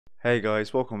Hey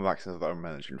guys, welcome back to another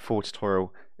Unreal Engine 4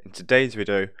 tutorial. In today's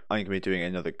video, I'm going to be doing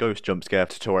another ghost jump scare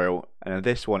tutorial, and in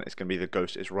this one it's going to be the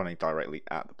ghost is running directly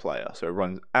at the player. So it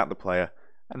runs at the player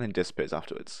and then disappears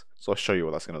afterwards. So I'll show you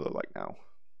what that's going to look like now.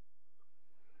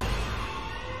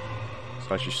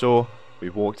 So as you saw,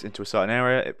 we walked into a certain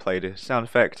area, it played a sound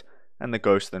effect, and the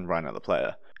ghost then ran at the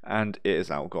player. And it is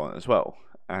now gone as well.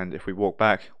 And if we walk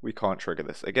back, we can't trigger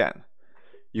this again.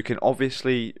 You can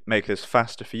obviously make this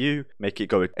faster for you, make it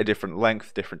go a different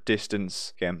length, different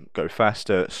distance, again, go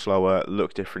faster, slower,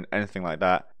 look different, anything like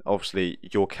that. Obviously,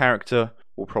 your character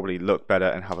will probably look better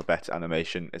and have a better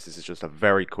animation, as this is just a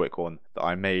very quick one that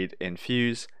I made in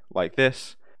Fuse, like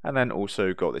this, and then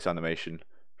also got this animation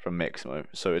from Mixmo.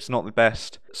 So it's not the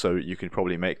best, so you can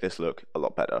probably make this look a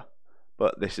lot better.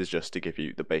 But this is just to give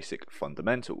you the basic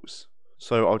fundamentals.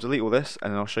 So I'll delete all this,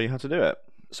 and then I'll show you how to do it.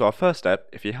 So our first step,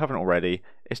 if you haven't already,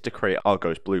 is to create our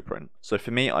ghost blueprint. So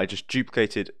for me, I just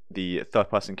duplicated the third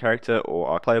person character or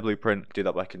our player blueprint, do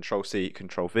that by Control-C,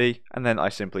 Control-V, and then I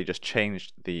simply just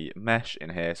changed the mesh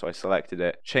in here. So I selected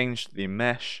it, changed the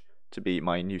mesh to be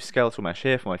my new skeletal mesh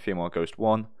here for my female ghost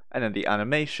 1, and then the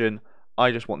animation,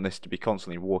 I just want this to be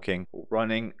constantly walking or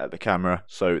running at the camera,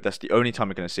 so that's the only time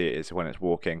we're going to see it is when it's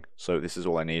walking. So this is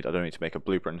all I need. I don't need to make a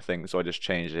blueprint thing, so I just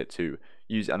changed it to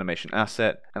use animation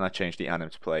asset, and I changed the anim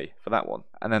to play for that one,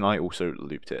 and then I also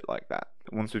looped it like that.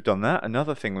 Once we've done that,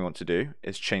 another thing we want to do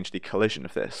is change the collision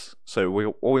of this. So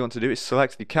all we want to do is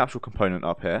select the capsule component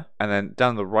up here, and then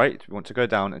down the right we want to go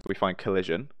down until we find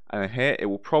collision, and then here it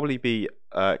will probably be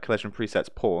collision presets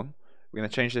pawn. We're going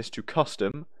to change this to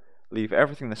custom, leave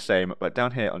everything the same, but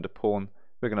down here under pawn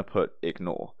we're going to put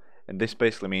ignore, and this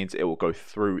basically means it will go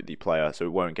through the player, so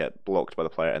it won't get blocked by the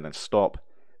player and then stop.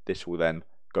 This will then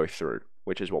go through,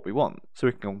 which is what we want. So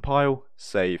we can compile,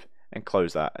 save, and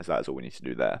close that, as that is all we need to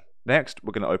do there. Next,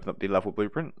 we're going to open up the level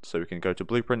blueprint, so we can go to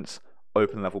blueprints,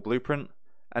 open level blueprint,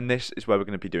 and this is where we're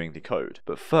going to be doing the code.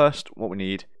 But first, what we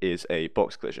need is a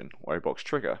box collision, or a box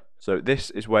trigger. So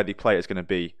this is where the player is going to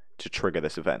be to trigger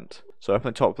this event. So up in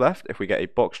the top left, if we get a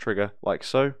box trigger like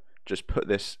so, just put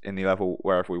this in the level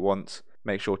wherever we want.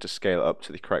 Make sure to scale it up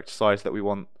to the correct size that we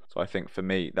want. So I think for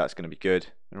me, that's going to be good.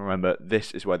 And remember,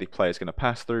 this is where the player is going to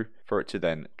pass through for it to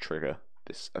then trigger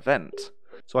this event.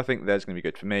 So I think there's going to be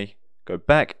good for me. Go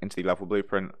back into the level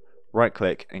blueprint, right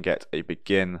click and get a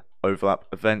begin overlap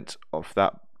event of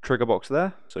that trigger box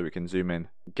there, so we can zoom in,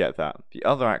 get that. The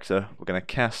other actor we're going to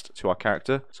cast to our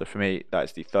character. So for me, that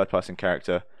is the third person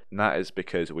character, and that is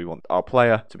because we want our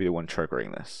player to be the one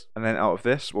triggering this. And then out of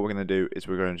this, what we're going to do is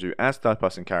we're going to do as third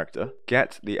person character,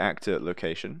 get the actor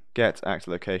location,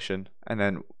 and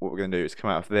then what we're going to do is come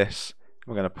out of this,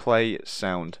 we're going to play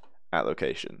sound at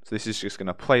location. So this is just going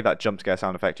to play that jump scare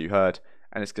sound effect you heard,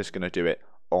 and it's just going to do it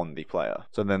on the player.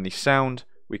 So then the sound,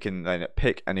 we can then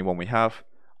pick any one we have.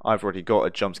 I've already got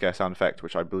a jump scare sound effect,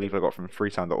 which I believe I got from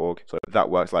freesound.org, so that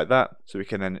works like that. So we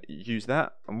can then use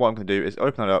that, and what I'm going to do is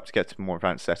open it up to get to more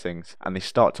advanced settings, and the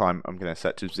start time I'm going to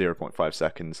set to 0.5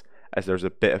 seconds, as there's a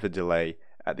bit of a delay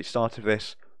at the start of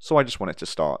this, so I just want it to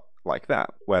start like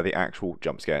that, where the actual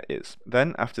jump scare is.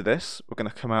 Then after this, we're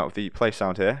going to come out of the play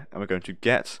sound here, and we're going to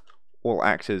get all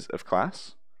actors of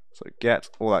class. So get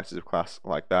all actors of class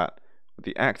like that, with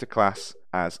the actor class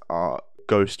as our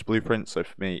ghost blueprint. So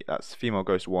for me, that's female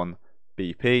ghost 1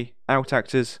 BP. Out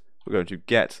actors, we're going to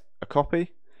get a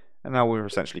copy, and now we're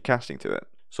essentially casting to it.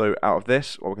 So out of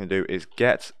this, what we're going to do is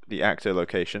get the actor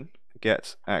location,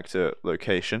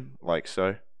 like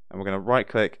so, and we're going to right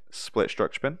click split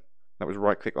structure bin. That was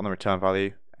right click on the return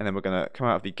value, and then we're going to come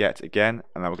out of the get again,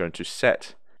 and now we're going to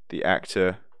set the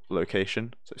actor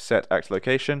location. So set actor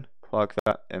location, plug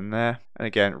that in there, and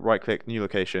again right click new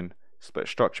location, split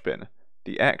structure bin.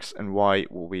 The X and Y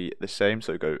will be the same,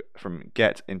 so go from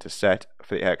get into set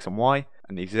for the X and Y,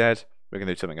 and the Z, we're going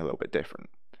to do something a little bit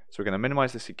different. So we're going to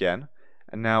minimize this again,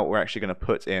 and now we're actually going to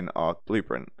put in our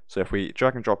blueprint. So if we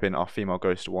drag and drop in our female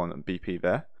ghost 1 BP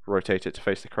there, rotate it to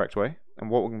face the correct way, and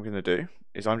what we're going to do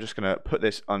is I'm just going to put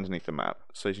this underneath the map.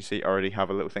 So as you see, I already have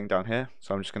a little thing down here,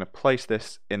 so I'm just going to place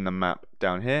this in the map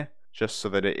down here, just so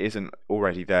that it isn't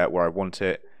already there where I want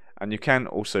it. And you can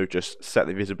also just set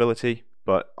the visibility,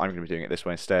 but I'm going to be doing it this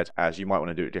way instead, as you might want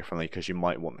to do it differently because you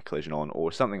might want the collision on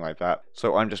or something like that.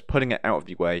 So I'm just putting it out of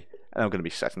the way, and I'm going to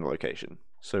be setting the location.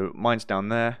 So mine's down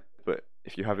there, but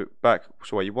if you have it back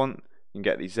to where you want, you can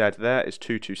get the Z there is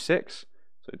 226,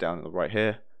 so down on the right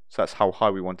here. So that's how high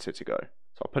we want it to go.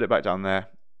 So I'll put it back down there,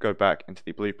 go back into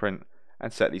the blueprint,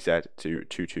 and set the Z to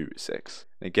 226.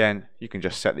 And again, you can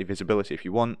just set the visibility if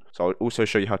you want. So I'll also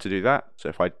show you how to do that. So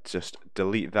if I just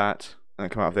delete that, and then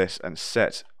come out of this and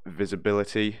set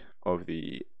visibility of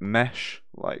the mesh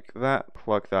like that,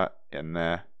 plug that in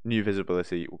there. New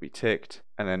visibility will be ticked,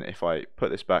 and then if I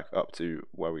put this back up to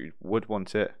where we would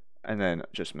want it, and then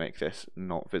just make this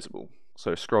not visible.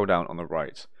 So scroll down on the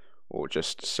right, or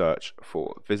just search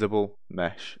for visible,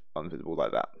 mesh, unvisible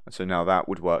like that. And so now that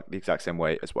would work the exact same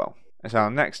way as well. And so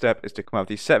our next step is to come out with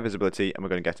the set visibility, and we're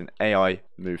going to get an AI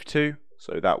move to.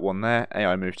 So that one there,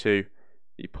 AI move to.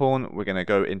 The pawn, we're going to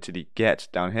go into the get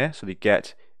down here. So the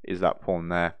get is that pawn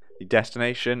there. The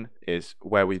destination is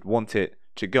where we'd want it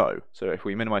to go. So if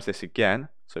we minimize this again,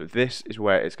 so this is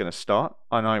where it's going to start,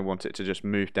 and I want it to just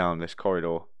move down this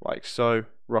corridor like so,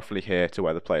 roughly here to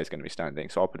where the player is going to be standing.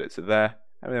 So I'll put it to there,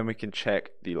 and then we can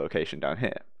check the location down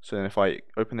here. So then if I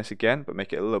open this again, but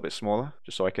make it a little bit smaller,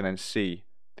 just so I can then see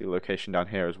the location down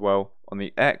here as well. On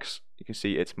the X, you can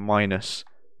see it's minus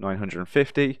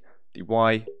 950, the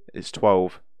Y is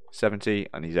 1270,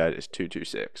 and the Z is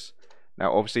 226.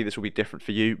 Now obviously this will be different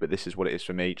for you, but this is what it is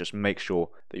for me. Just make sure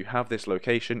that you have this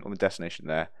location on the destination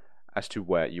there as to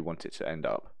where you want it to end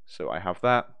up. So I have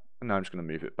that, and now I'm just going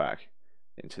to move it back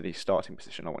into the starting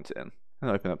position I want it in, and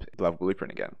open up the level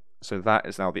blueprint again. So that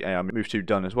is now the AI move to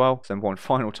done as well. So then one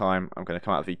final time, I'm going to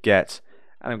come out of the get,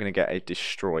 and I'm going to get a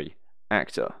destroy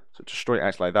actor. So destroy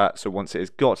actor like that. So once it has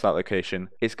got to that location,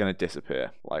 it's going to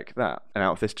disappear like that. And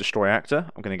out of this destroy actor,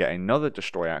 I'm going to get another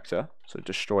destroy actor. So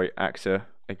destroy actor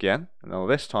again, and now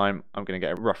this time I'm going to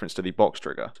get a reference to the box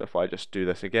trigger. So if I just do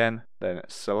this again, then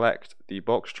select the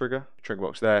box trigger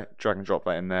box there, drag and drop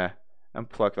that in there, and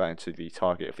plug that into the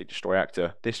target of the destroy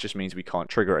actor. This just means we can't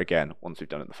trigger it again once we've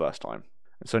done it the first time.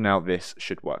 And so now this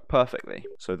should work perfectly.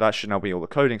 So that should now be all the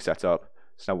coding set up.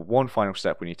 So now one final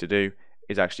step we need to do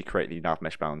is actually create the nav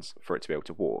mesh bounds for it to be able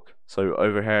to walk. So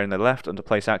over here in the left under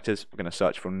place actors, we're going to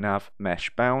search for nav mesh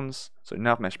bounds. So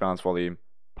nav mesh bounds volume,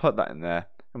 put that in there,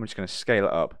 and we're just going to scale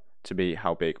it up to be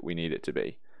how big we need it to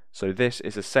be. So this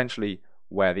is essentially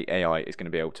where the AI is going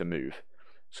to be able to move.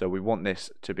 So we want this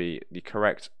to be the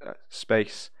correct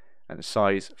space and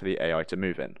size for the AI to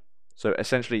move in. So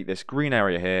essentially this green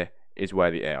area here is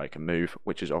where the AI can move,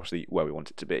 which is obviously where we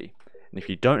want it to be. And if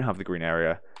you don't have the green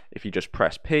area, if you just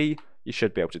press P, you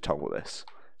should be able to toggle this.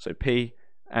 So P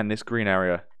and this green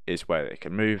area is where it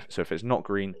can move. So if it's not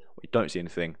green, or you don't see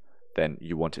anything, then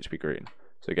you want it to be green.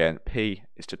 So again, P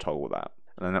is to toggle that.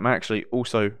 And then I'm actually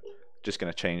also just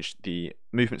going to change the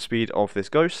movement speed of this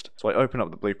ghost. So I open up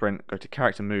the blueprint, go to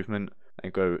character movement,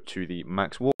 and go to the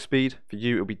max walk speed. For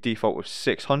you, it'll be default with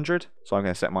 600. So I'm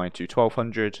going to set mine to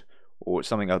 1200, or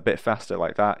something a bit faster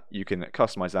like that. You can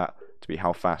customize that to be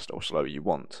how fast or slow you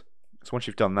want. So once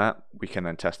you've done that, we can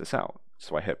then test this out.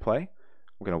 So I hit play.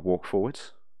 I'm going to walk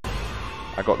forwards.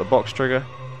 I got the box trigger.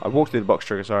 I walked through the box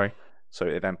trigger, sorry. So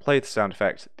it then played the sound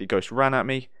effect. The ghost ran at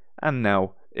me, and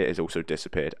now it has also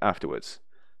disappeared afterwards.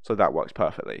 So that works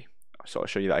perfectly. So I'll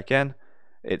show you that again.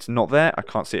 It's not there. I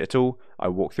can't see it at all. I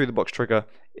walk through the box trigger.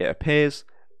 It appears,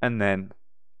 and then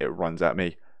it runs at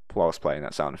me whilst playing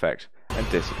that sound effect and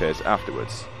disappears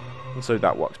afterwards. And so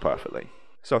that works perfectly.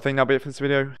 So I think that'll be it for this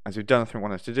video. As we've done everything we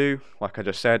wanted to do, like I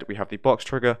just said, we have the box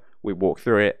trigger, we walk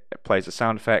through it, it plays a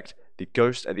sound effect, the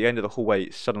ghost at the end of the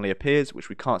hallway suddenly appears, which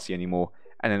we can't see anymore,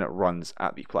 and then it runs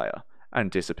at the player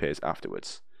and disappears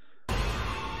afterwards.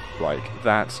 Like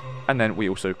that. And then we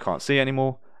also can't see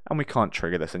anymore, and we can't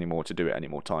trigger this anymore to do it any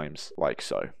more times, like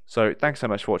so. So thanks so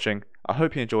much for watching. I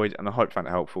hope you enjoyed, and I hope you found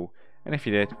it helpful. And if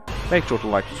you did, make sure to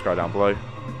like and subscribe down below.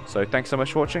 So thanks so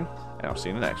much for watching, and I'll see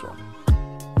you in the next one.